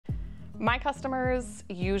My customers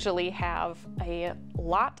usually have a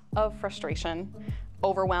lot of frustration,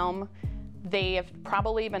 overwhelm. They have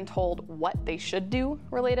probably been told what they should do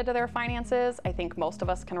related to their finances. I think most of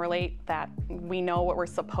us can relate that we know what we're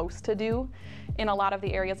supposed to do in a lot of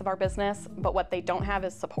the areas of our business, but what they don't have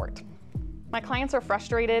is support. My clients are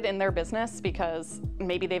frustrated in their business because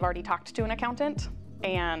maybe they've already talked to an accountant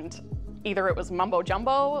and either it was mumbo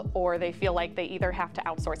jumbo, or they feel like they either have to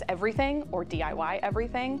outsource everything or DIY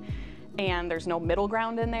everything, and there's no middle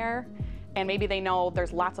ground in there. And maybe they know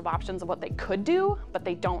there's lots of options of what they could do, but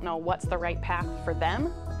they don't know what's the right path for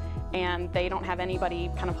them, and they don't have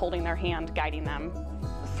anybody kind of holding their hand, guiding them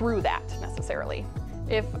through that necessarily.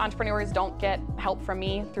 If entrepreneurs don't get help from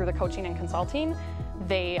me through the coaching and consulting,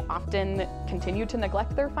 they often continue to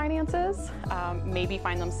neglect their finances, maybe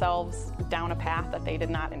find themselves down a path that they did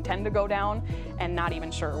not intend to go down, and not even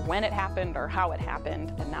sure when it happened or how it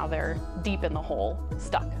happened, and now they're deep in the hole,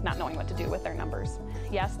 stuck, not knowing what to do with their numbers.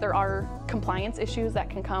 Yes, there are compliance issues that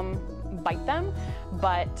can come bite them,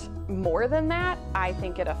 but more than that, I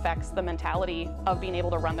think it affects the mentality of being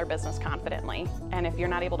able to run their business confidently. And if you're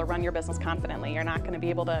not able to run your business confidently, you're not going to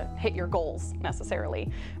be able to hit your goals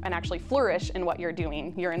necessarily and actually flourish in what you're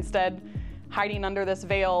doing. You're instead hiding under this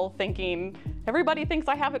veil thinking, everybody thinks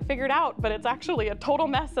I have it figured out, but it's actually a total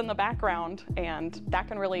mess in the background, and that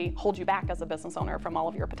can really hold you back as a business owner from all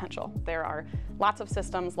of your potential. There are lots of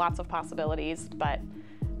systems, lots of possibilities, but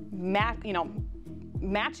matching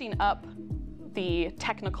up the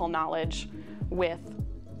technical knowledge with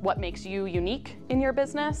what makes you unique in your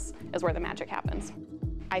business is where the magic happens.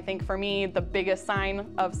 I think for me, the biggest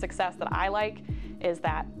sign of success that I like is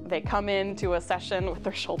that they come into a session with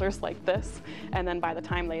their shoulders like this, and then by the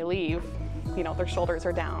time they leave, their shoulders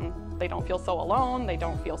are down. They don't feel so alone, they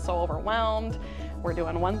don't feel so overwhelmed. We're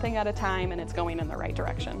doing one thing at a time and it's going in the right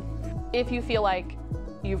direction. If you feel like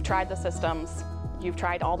you've tried the systems, you've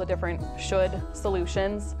tried all the different should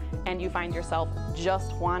solutions, and you find yourself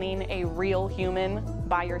just wanting a real human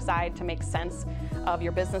by your side to make sense of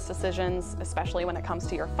your business decisions, especially when it comes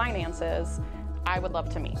to your finances, I would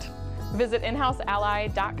love to meet. Visit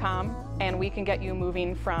InhouseAlly.com and we can get you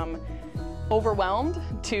moving from overwhelmed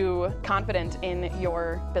to confident in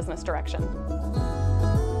your business direction.